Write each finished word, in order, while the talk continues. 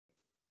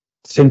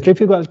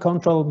Centrifugal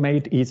control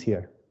made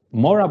easier.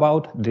 More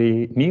about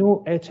the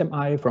new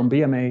HMI from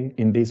BMA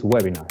in this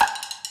webinar.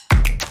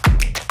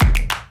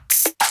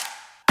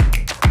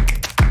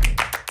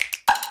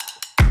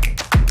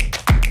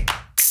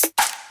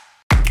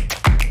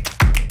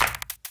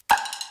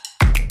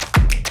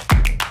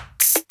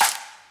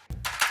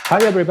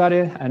 Hi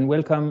everybody and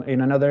welcome in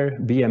another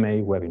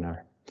BMA webinar.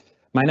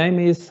 My name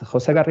is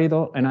Jose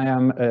Garrido and I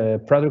am a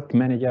product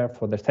manager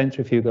for the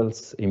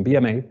centrifugals in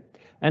BMA,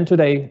 and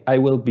today I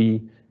will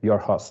be your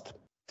host.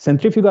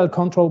 Centrifugal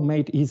control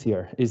made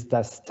easier is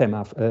the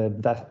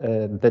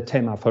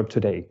theme for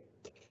today.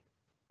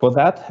 For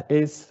that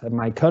is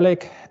my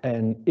colleague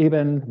and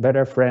even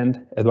better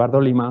friend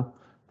Eduardo Lima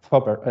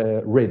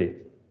ready.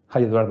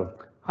 Hi Eduardo.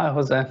 Hi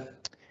Jose.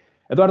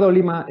 Eduardo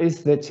Lima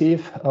is the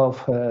chief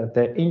of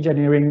the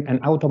engineering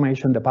and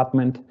automation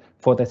department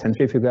for the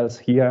centrifugals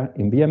here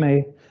in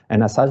BMA,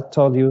 and as I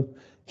told you,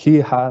 he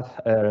has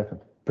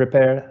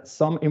prepared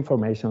some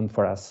information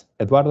for us.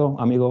 Eduardo,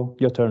 amigo,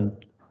 your turn.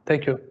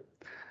 Thank you.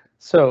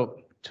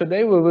 So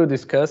today we will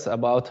discuss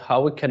about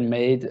how we can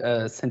make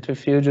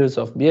centrifuges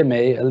of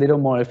BMA a little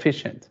more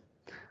efficient.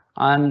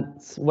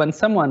 And when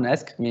someone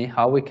asks me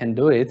how we can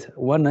do it,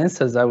 one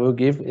answer I will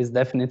give is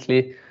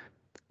definitely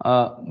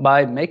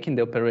by making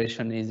the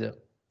operation easier.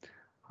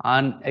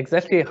 And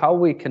exactly how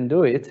we can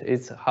do it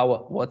is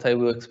what I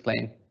will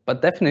explain.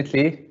 But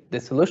definitely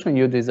the solution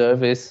you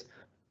deserve is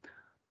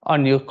our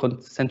new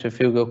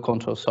centrifugal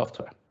control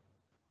software.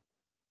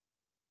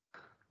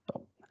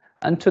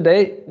 And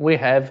today we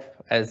have,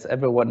 as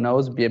everyone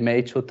knows,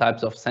 BMA two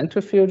types of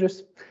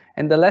centrifuges.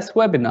 In the last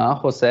webinar,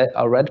 Jose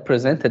already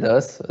presented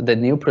us the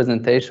new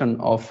presentation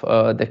of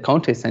the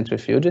Conti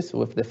centrifuges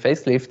with the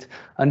facelift,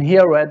 and he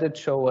already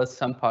showed us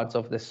some parts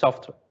of the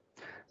software.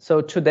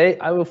 So today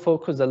I will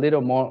focus a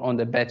little more on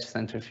the batch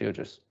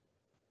centrifuges.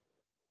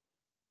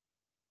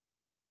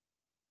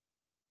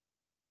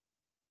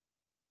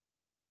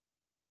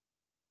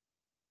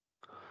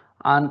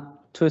 And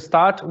to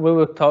start, we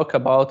will talk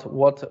about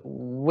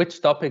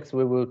which topics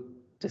we will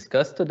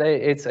discuss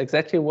today. It's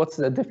exactly what's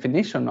the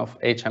definition of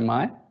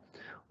HMI.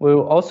 We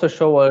will also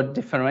show our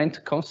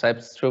different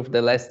concepts through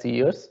the last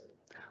years.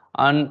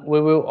 And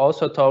we will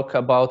also talk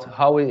about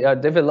how we are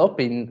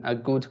developing a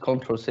good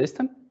control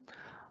system.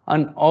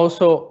 And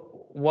also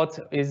what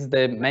is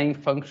the main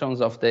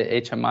functions of the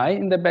HMI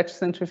in the batch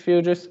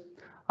centrifuges.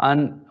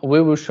 And we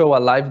will show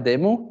a live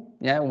demo.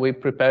 Yeah, we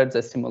prepared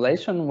a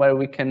simulation where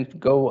we can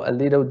go a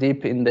little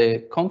deep in the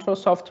control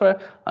software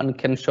and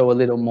can show a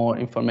little more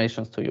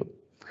information to you.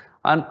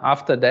 And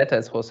after that,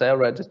 as Jose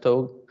already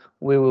told,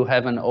 we will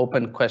have an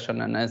open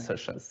question and answer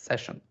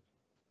session.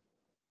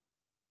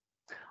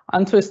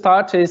 And to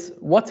start is,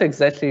 what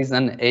exactly is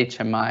an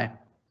HMI?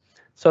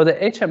 So the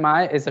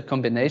HMI is a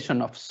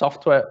combination of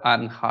software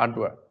and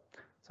hardware.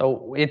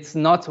 So it's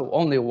not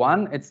only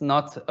one, it's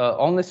not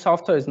only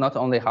software, it's not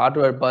only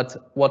hardware, but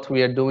what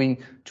we are doing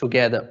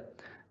together.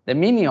 The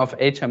meaning of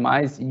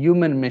HMI is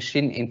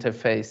human-machine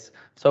interface.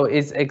 So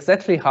it's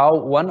exactly how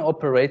one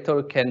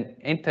operator can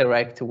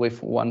interact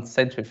with one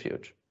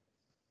centrifuge.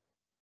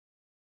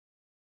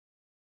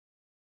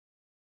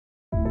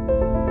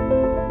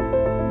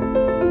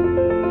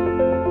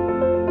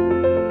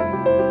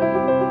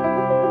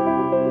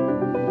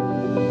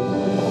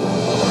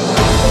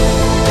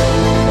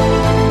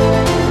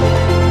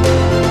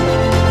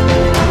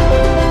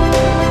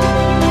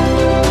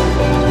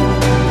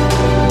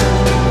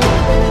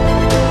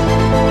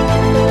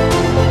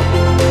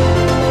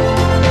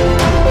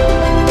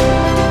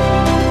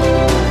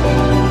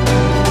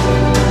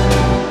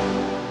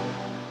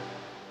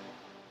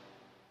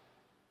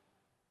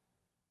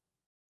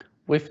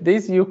 With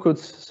this, you could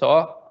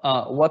saw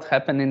what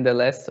happened in the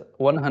last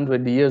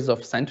 100 years of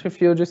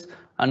centrifuges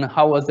and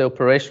how was the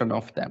operation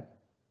of them.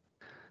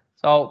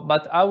 So,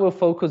 but I will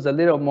focus a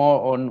little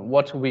more on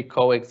what we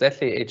call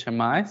exactly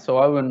HMI. So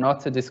I will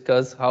not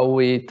discuss how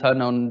we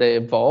turn on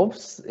the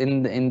valves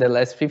in the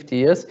last 50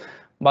 years,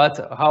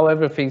 but how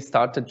everything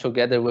started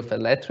together with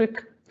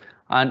electric.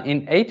 And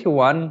in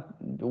 '81,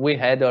 we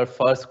had our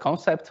first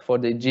concept for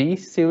the G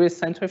series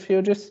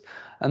centrifuges,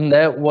 and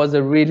that was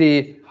a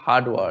really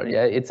hardware.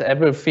 Yeah, it's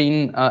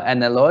everything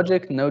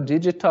analogic, no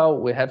digital.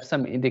 We have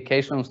some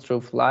indications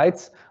through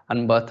lights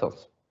and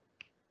buttons.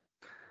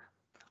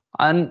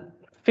 And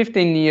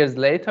 15 years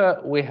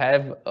later, we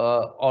have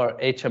our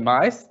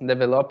HMIs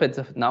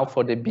developed now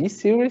for the B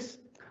series.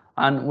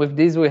 And with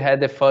this, we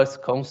had the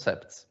first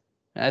concepts.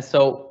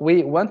 So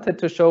we wanted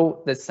to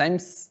show the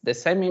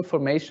same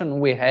information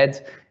we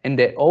had in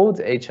the old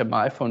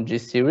HMI from G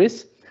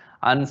series.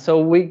 And so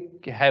we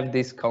have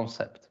this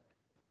concept.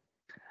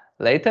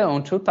 Later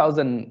on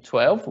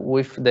 2012,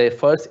 with the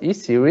first E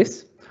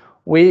series,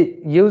 we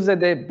used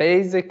the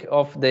basic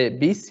of the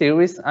B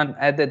series and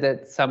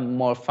added some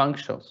more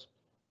functions.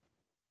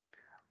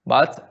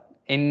 But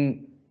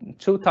in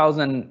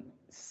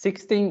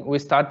 2016, we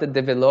started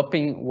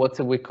developing what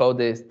we call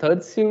the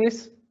third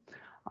series,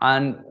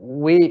 and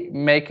we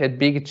make a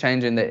big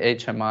change in the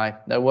HMI.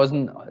 There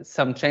wasn't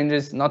some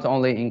changes not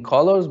only in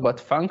colors, but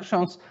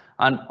functions,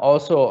 and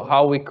also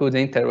how we could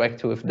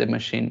interact with the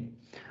machine.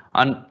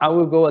 And I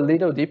will go a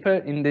little deeper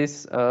in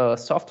this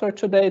software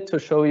today to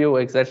show you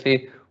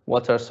exactly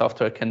what our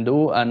software can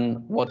do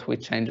and what we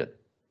changed.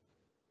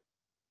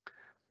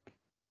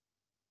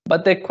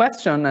 But the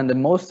question, and the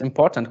most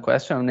important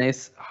question,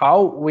 is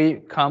how we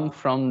come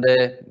from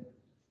the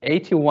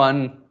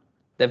 81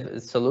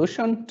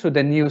 solution to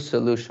the new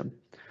solution.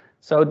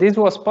 So this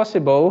was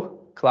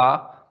possible,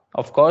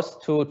 of course,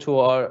 to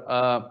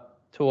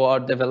our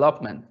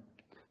development.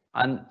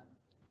 And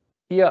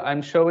here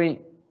I'm showing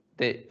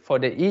for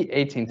the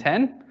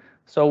E1810.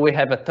 So we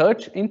have a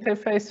touch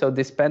interface. So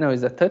this panel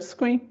is a touch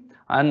screen.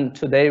 And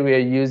today we are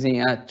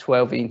using a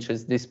 12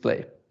 inches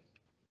display.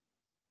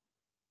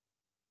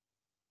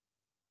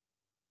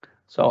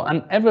 So,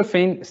 and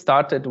everything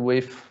started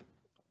with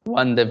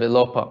one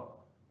developer.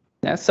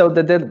 Yeah, so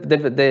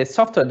the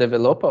software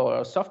developer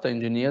or software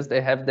engineers,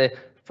 they have the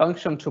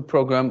function to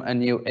program a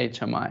new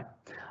HMI.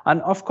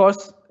 And of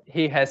course,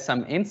 he has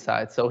some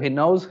insight. So he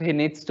knows he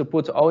needs to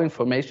put all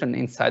information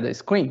inside the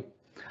screen.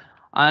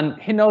 And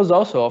he knows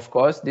also, of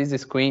course, this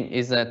screen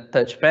is a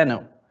touch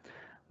panel.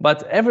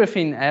 But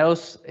everything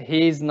else,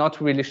 he's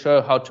not really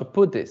sure how to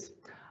put this.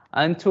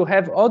 And to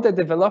have all the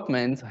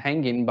development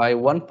hanging by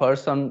one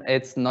person,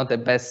 it's not the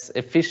best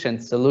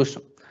efficient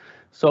solution.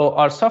 So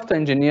our software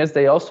engineers,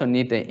 they also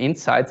need the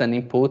insights and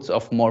inputs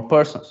of more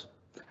persons.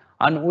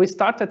 And we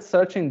started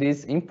searching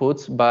these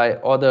inputs by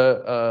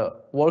other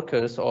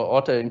workers or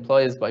other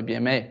employees by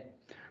BMA.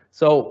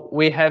 So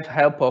we have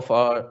help of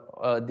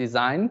our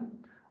design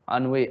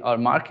and our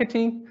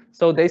marketing.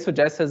 So they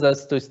suggested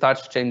us to start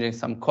changing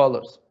some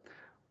colors.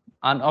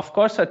 And of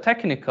course, our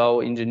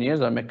technical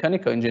engineers or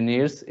mechanical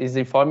engineers is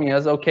informing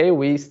us, okay,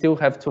 we still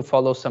have to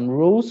follow some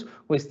rules.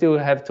 We still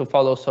have to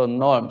follow some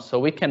norms. So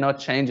we cannot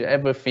change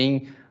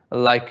everything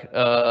like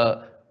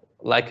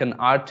an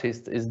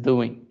artist is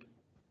doing.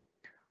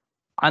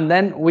 And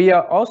then we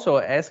are also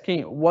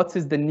asking what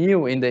is the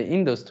new in the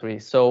industry.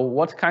 So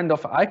what kind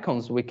of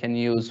icons we can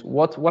use?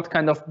 What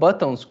kind of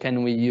buttons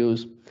can we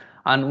use?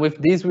 And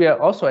with this, we are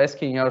also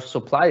asking our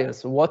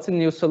suppliers, what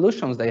new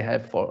solutions they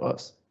have for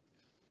us.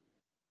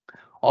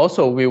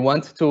 Also, we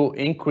want to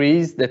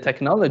increase the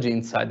technology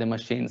inside the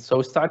machine.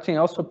 So starting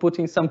also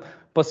putting some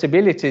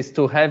possibilities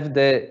to have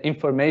the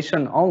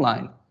information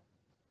online.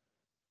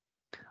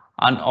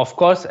 And of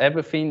course,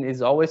 everything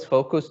is always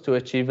focused to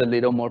achieve a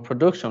little more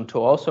production, to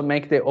also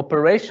make the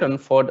operation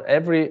for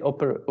every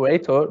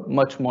operator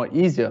much more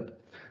easier.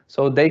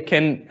 So they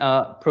can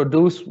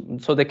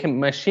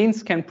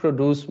machines can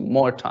produce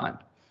more time.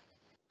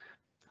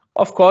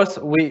 Of course,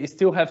 we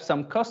still have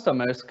some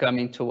customers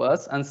coming to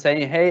us and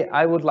saying, hey,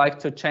 I would like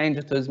to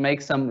change to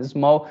make some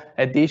small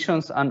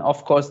additions. And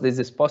of course, this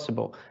is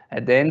possible.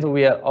 At the end,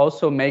 we are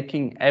also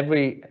making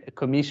every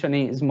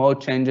commissioning small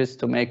changes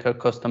to make our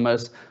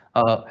customers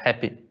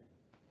happy.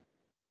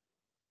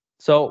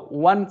 So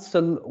one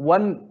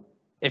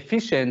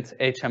efficient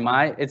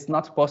HMI, it's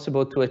not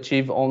possible to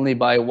achieve only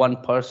by one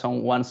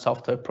person, one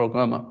software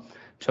programmer.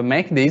 To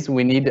make this,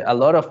 we need a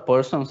lot of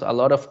persons, a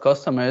lot of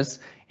customers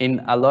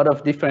in a lot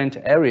of different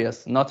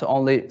areas, not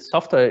only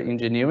software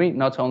engineering,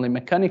 not only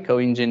mechanical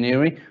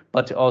engineering,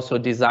 but also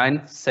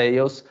design,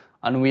 sales,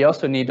 and we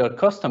also need our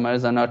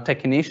customers and our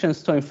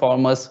technicians to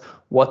inform us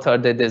what are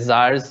the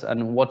desires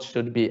and what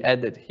should be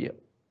added here.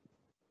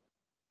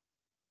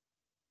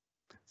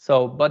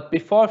 So, but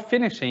before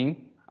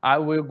finishing, I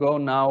will go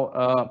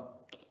now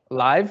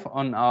live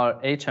on our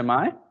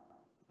HMI.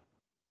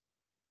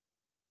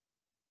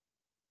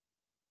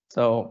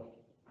 So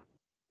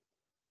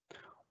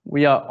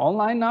we are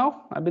online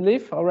now, I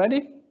believe,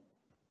 already.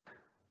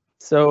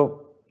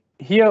 So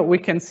here we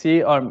can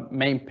see our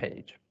main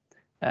page.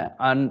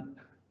 And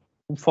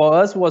for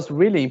us, it was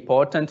really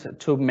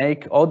important to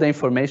make all the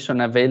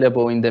information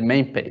available in the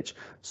main page.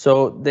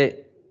 So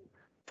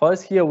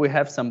first here we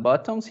have some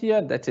buttons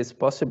here that is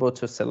possible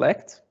to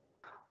select.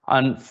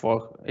 And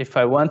if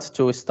I want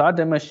to start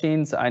the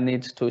machines, I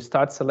need to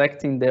start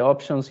selecting the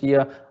options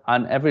here.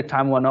 And every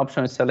time one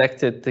option is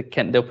selected,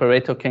 the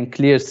operator can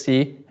clearly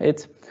see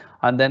it.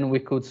 And then we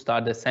could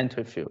start the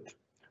centrifuge.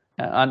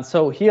 And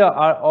so here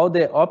are all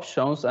the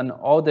options and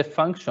all the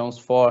functions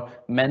for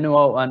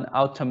manual and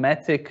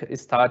automatic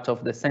start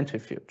of the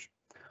centrifuge.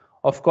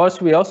 Of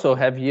course, we also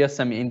have here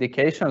some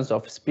indications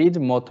of speed,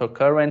 motor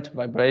current,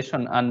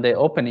 vibration, and the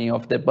opening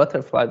of the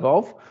butterfly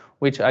valve,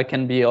 which I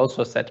can be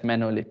also set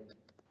manually.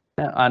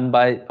 And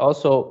by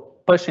also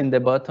pushing the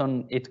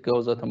button, it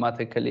goes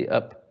automatically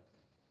up.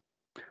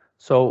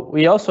 So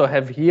we also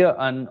have here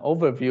an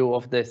overview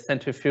of the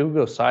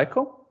centrifugal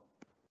cycle,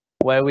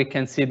 where we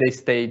can see the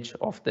stage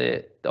of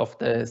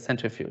the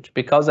centrifuge.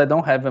 Because I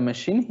don't have a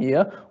machine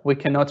here, we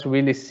cannot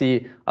really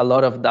see a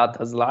lot of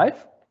data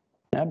live.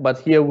 Yeah, but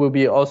here we'll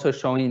be also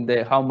showing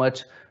how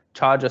much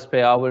charges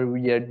per hour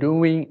we are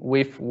doing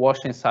with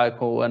washing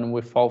cycle and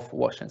without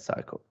washing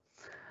cycle.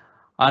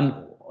 And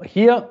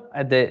here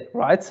at the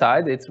right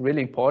side, it's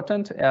really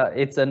important.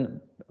 It's a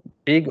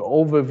big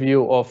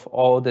overview of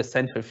all the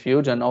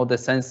centrifuge and all the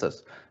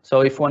sensors.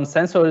 So if one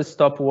sensor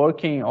stops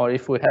working, or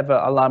if we have an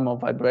alarm or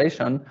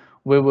vibration,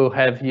 we will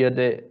have here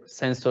the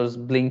sensors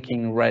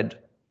blinking red.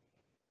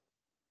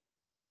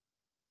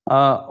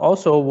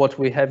 Also, what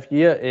we have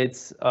here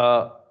is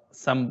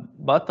some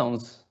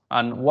buttons.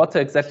 And what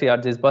exactly are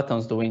these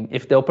buttons doing?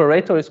 If the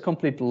operator is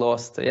completely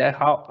lost, yeah,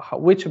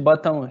 which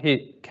button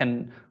he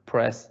can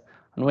press?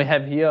 And we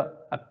have here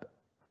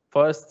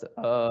first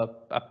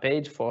a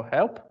page for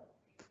help.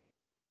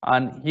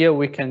 And here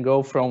we can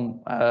go from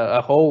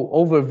a whole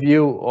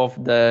overview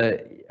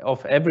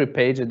of every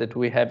page that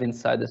we have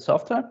inside the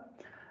software.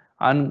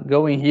 And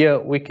going here,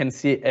 we can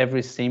see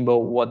every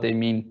symbol, what they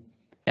mean.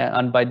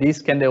 And by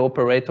this, can the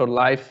operator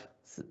live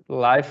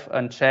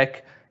and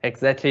check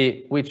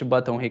exactly which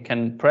button he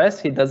can press.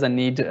 He doesn't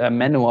need a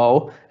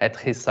manual at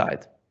his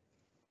side.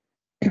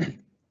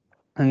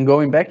 And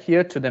going back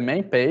here to the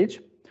main page,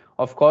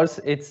 of course,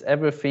 it's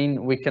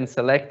everything. We can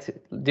select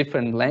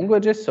different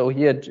languages. So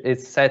here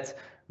it's set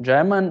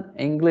German,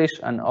 English,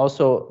 and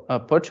also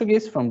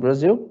Portuguese from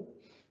Brazil.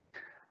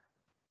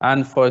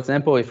 And for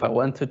example, if I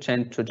want to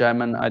change to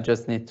German, I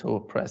just need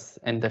to press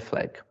in the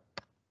flag.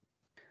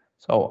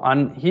 So,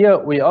 and here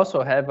we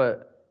also have a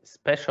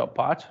special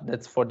part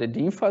that's for the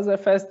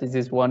DIN-FAS-FS. This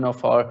is one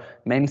of our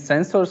main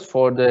sensors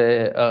for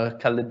the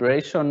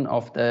calibration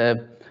of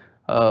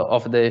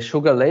the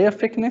sugar layer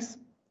thickness.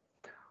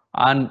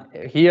 And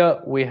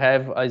here we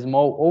have a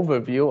small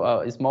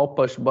overview, a small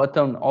push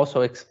button,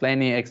 also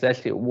explaining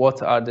exactly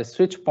what are the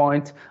switch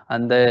points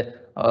and the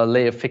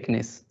layer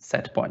thickness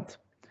set point.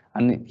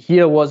 And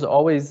here was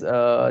always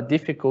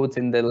difficult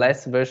in the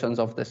last versions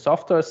of the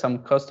software. Some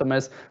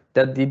customers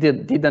that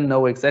didn't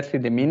know exactly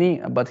the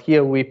meaning, but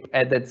here we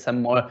added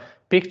some more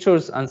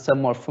pictures and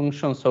some more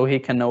functions so he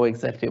can know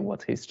exactly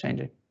what he's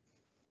changing.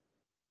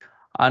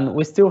 And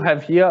we still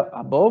have here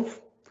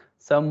above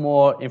some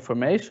more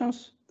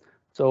informations.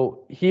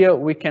 So here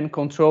we can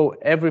control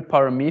every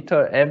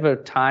parameter, every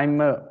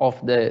timer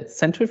of the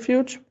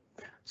centrifuge.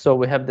 So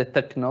we have the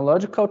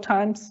technological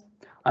times,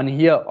 and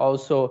here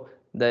also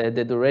the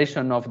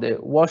duration of the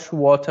wash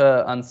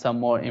water and some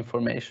more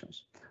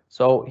informations.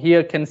 So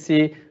here can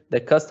see,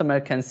 the customer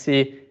can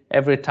see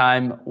every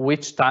time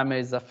which timer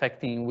is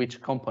affecting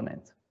which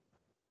component.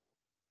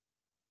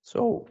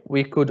 So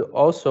we could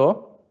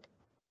also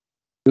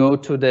go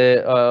to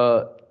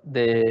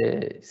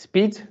the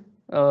speed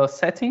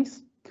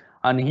settings.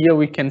 And here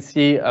we can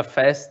see a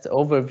fast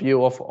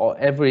overview of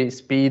every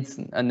speed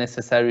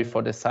necessary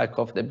for the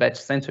cycle of the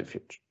batch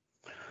centrifuge.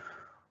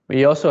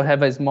 We also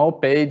have a small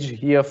page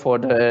here for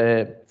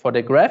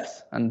the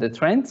graphs and the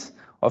trends.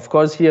 Of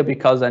course, here,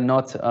 because I'm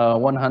not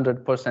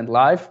 100%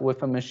 live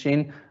with a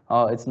machine,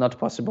 it's not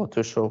possible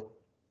to show.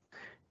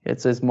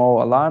 It's a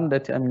small alarm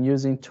that I'm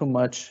using too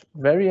much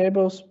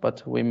variables,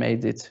 but we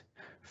made it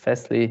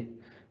fastly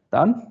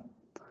done.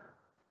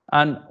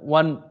 And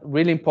one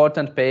really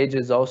important page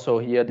is also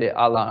here the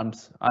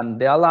alarms. And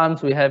the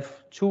alarms, we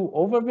have two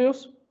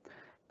overviews.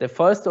 The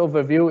first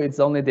overview is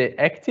only the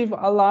active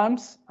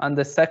alarms, and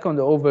the second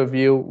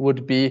overview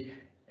would be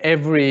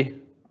every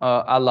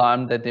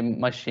alarm that the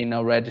machine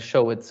already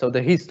showed, so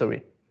the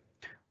history.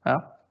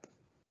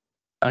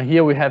 And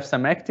here we have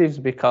some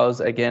actives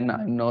because, again,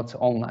 I'm not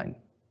online.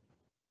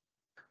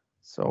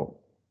 So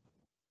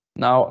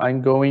now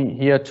I'm going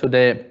here to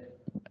the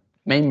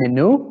main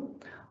menu.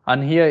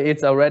 And here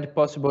it's already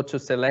possible to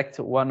select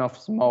one of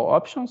small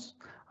options.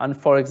 And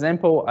for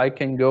example, I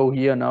can go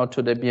here now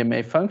to the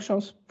BMA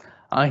functions.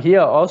 And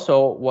here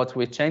also what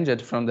we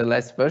changed from the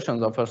last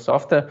versions of our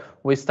software,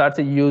 we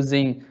started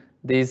using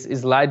these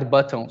slide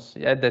buttons.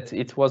 Yeah, that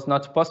it was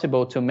not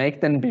possible to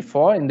make them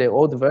before in the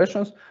old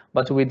versions,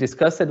 but we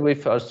discussed it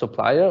with our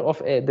supplier of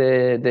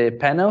the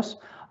panels,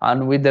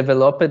 and we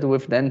developed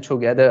with them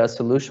together a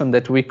solution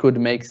that we could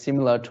make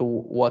similar to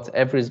what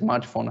every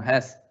smartphone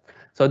has.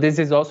 So this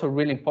is also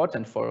really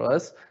important for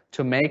us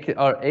to make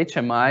our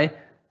HMI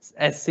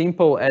as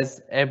simple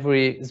as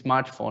every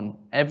smartphone.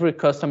 Every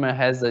customer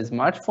has a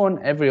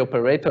smartphone, every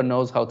operator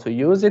knows how to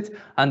use it,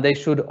 and they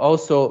should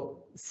also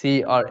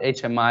see our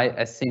HMI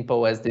as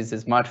simple as these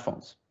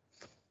smartphones.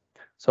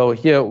 So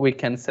here we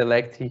can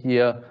select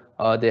here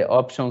the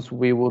options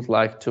we would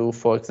like to,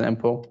 for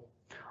example,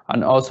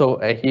 and also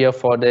here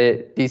for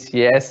the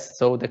DCS,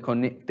 so the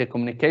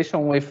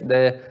communication with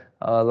the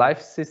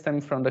live system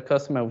from the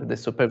customer, with the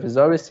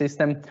supervisory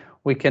system,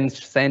 we can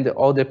send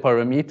all the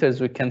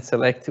parameters. We can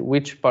select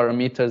which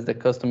parameters the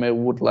customer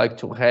would like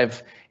to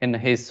have in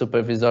his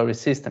supervisory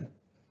system.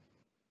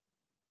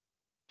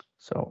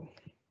 So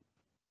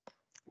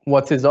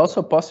what is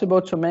also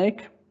possible to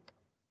make,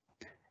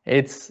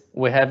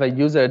 we have a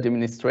user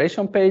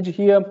administration page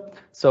here.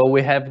 So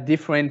we have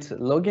different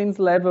logins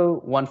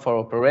level, one for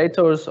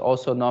operators,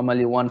 also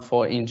normally one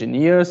for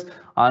engineers,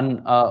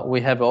 and we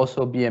have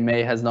also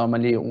BMA has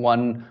normally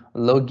one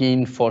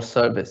login for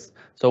service.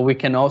 So we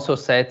can also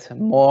set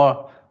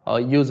more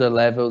user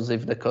levels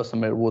if the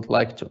customer would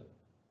like to.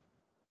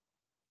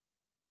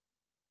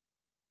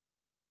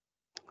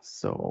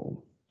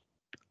 So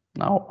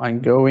Now I'm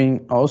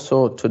going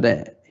also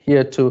to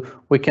here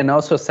we can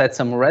also set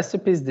some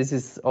recipes. This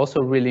is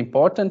also really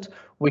important.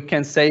 We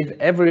can save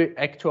every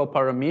actual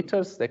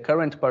parameters, the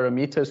current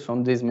parameters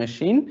from this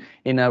machine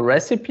in a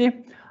recipe,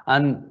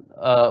 and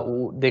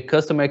the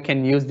customer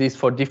can use this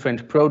for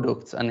different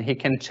products, and he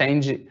can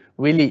change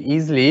really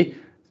easily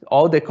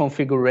all the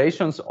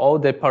configurations, all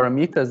the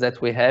parameters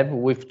that we have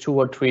with 2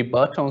 or 3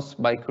 buttons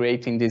by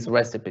creating these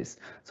recipes.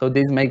 So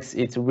this makes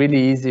it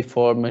really easy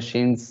for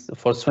machines,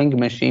 for swing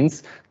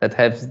machines that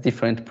have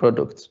different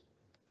products.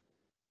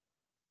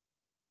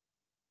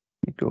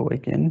 We go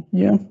again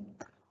here.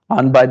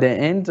 And by the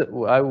end,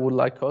 I would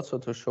like also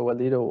to show a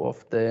little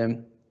of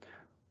the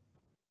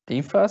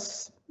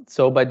DINFAS.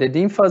 So by the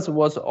DINFAS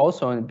was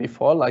also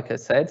before, like I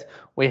said,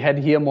 we had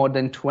here more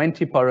than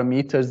 20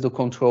 parameters to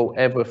control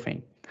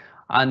everything.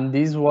 And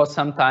this was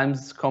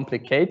sometimes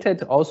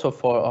complicated also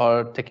for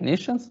our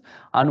technicians.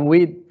 And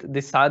we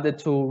decided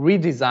to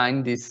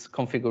redesign this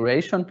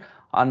configuration.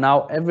 And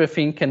now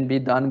everything can be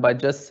done by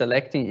just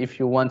selecting if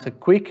you want a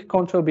quick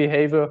control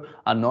behavior,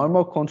 a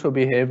normal control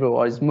behavior,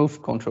 or a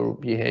smooth control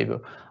behavior.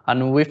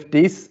 And with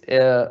this,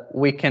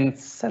 we can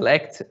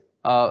select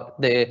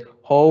the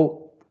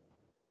whole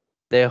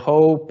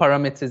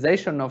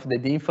parameterization of the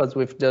DINFAS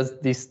with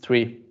just these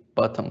 3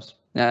 buttons.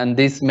 And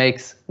this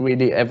makes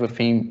really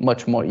everything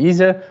much more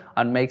easier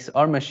and makes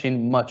our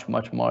machine much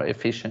more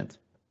efficient.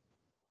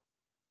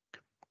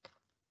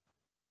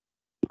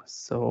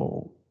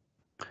 So,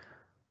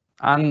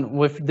 and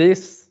with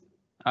this,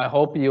 I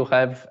hope you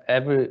have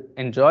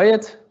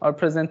enjoyed our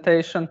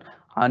presentation.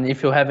 And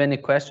if you have any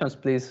questions,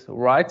 please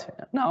write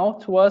now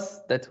to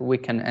us that we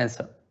can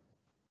answer.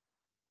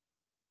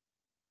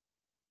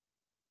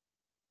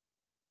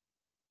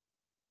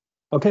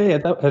 Okay,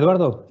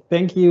 Eduardo,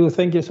 thank you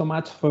so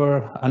much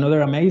for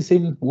another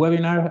amazing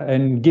webinar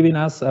and giving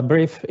us a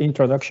brief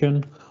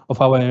introduction of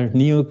our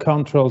new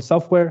control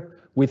software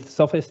with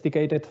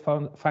sophisticated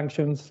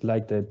functions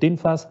like the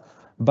DINFAS,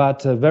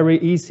 but very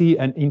easy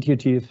and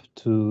intuitive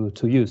to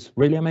use.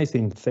 Really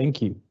amazing. Thank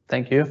you.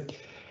 Thank you.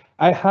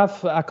 I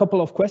have a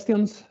couple of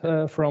questions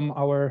from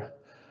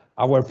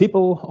our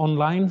people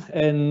online,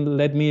 and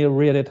let me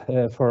read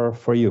it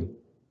for you.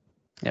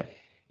 Yep.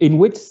 In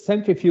which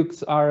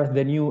centrifuges are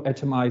the new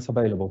HMIs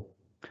available?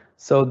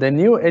 So the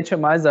new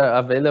HMIs are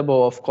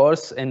available, of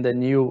course, in the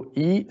new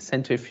E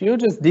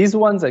centrifuges. These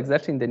ones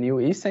exactly in the new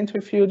E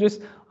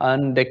centrifuges,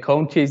 and the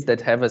Contis that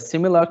have a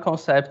similar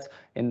concept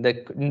in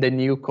the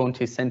new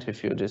Conti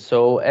centrifuges.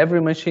 So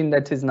every machine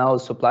that is now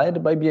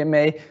supplied by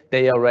BMA,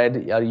 they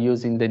already are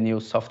using the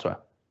new software.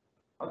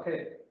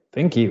 Okay,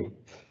 thank you.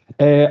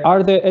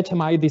 Are the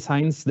HMI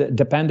designs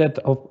dependent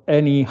of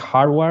any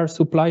hardware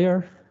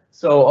supplier?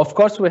 So of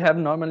course we have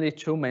normally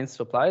 2 main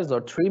suppliers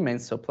or 3 main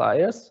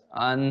suppliers,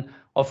 and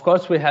of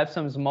course we have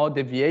some small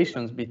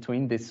deviations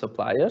between these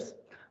suppliers,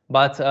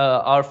 but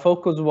our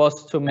focus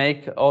was to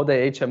make all the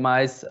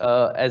HMIs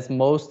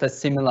as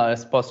similar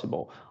as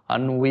possible,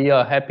 and we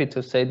are happy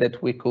to say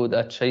that we could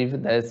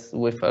achieve this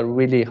with a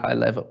really high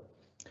level.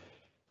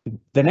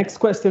 The next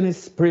question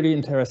is pretty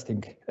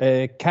interesting.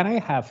 Can I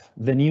have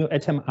the new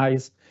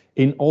HMIs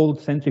in old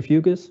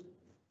centrifuges?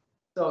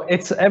 So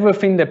it's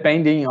everything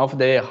depending of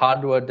the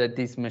hardware that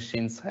these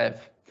machines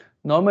have.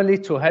 Normally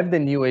to have the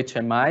new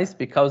HMIs,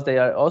 because they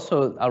are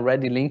also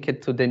already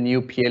linked to the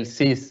new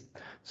PLCs.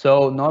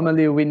 So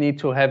normally we need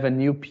to have a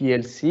new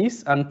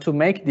PLCs, and to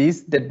make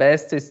this, the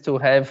best is to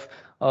have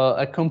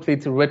a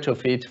complete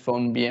retrofit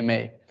from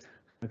BMA.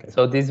 Okay.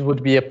 So this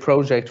would be a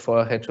project for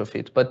a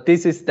retrofit, but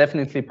this is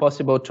definitely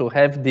possible to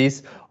have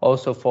this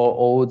also for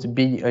old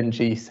B and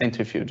G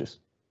centrifuges.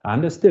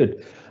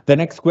 Understood. The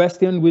next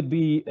question would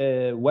be,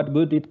 what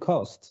would it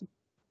cost?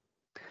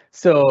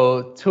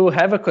 So to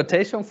have a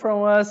quotation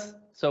from us,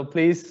 so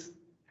please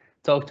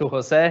talk to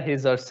Jose,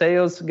 he's our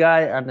sales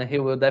guy, and he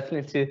will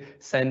definitely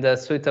send a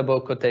suitable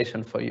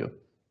quotation for you.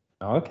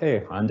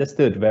 Okay,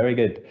 understood, very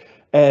good.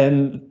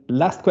 And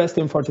last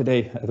question for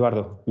today,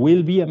 Eduardo.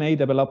 Will BMA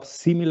develop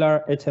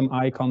similar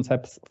HMI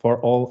concepts for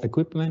all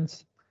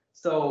equipments?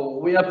 So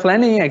we are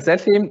planning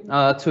exactly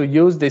to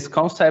use this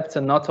concept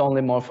not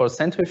only more for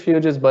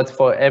centrifuges, but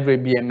for every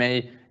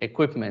BMA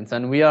equipment.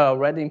 And we are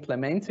already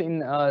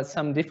implementing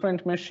some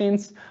different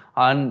machines,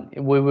 and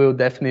we will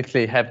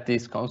definitely have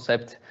this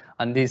concept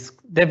and this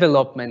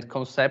development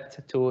concept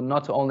to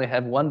not only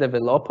have one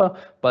developer,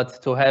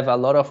 but to have a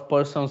lot of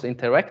persons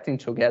interacting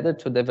together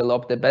to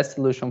develop the best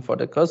solution for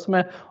the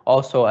customer,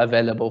 also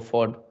available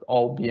for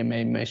all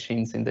BMA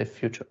machines in the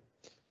future.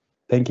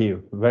 Thank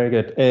you. Very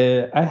good.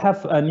 I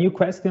have a new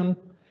question,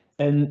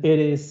 and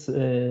is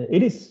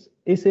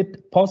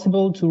it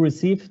possible to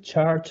receive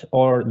charge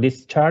or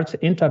discharge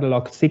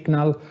interlock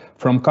signal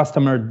from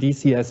customer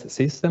DCS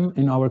system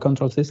in our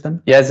control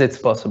system? Yes, it's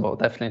possible.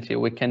 Definitely.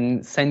 We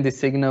can send the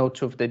signal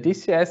to the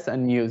DCS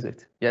and use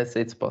it. Yes,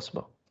 it's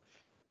possible.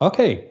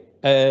 Okay.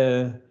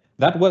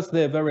 That was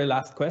the very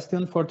last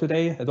question for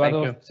today.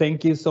 Eduardo,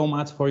 thank you so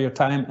much for your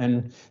time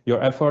and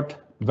your effort.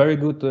 Very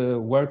good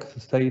work,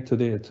 say, to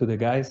the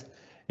guys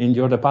in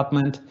your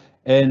department.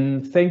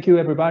 And thank you,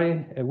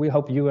 everybody. We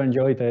hope you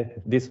enjoyed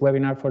this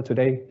webinar for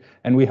today,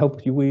 and we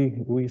hope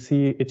we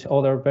see each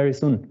other very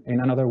soon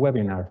in another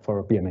webinar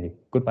for BMA.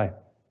 Goodbye.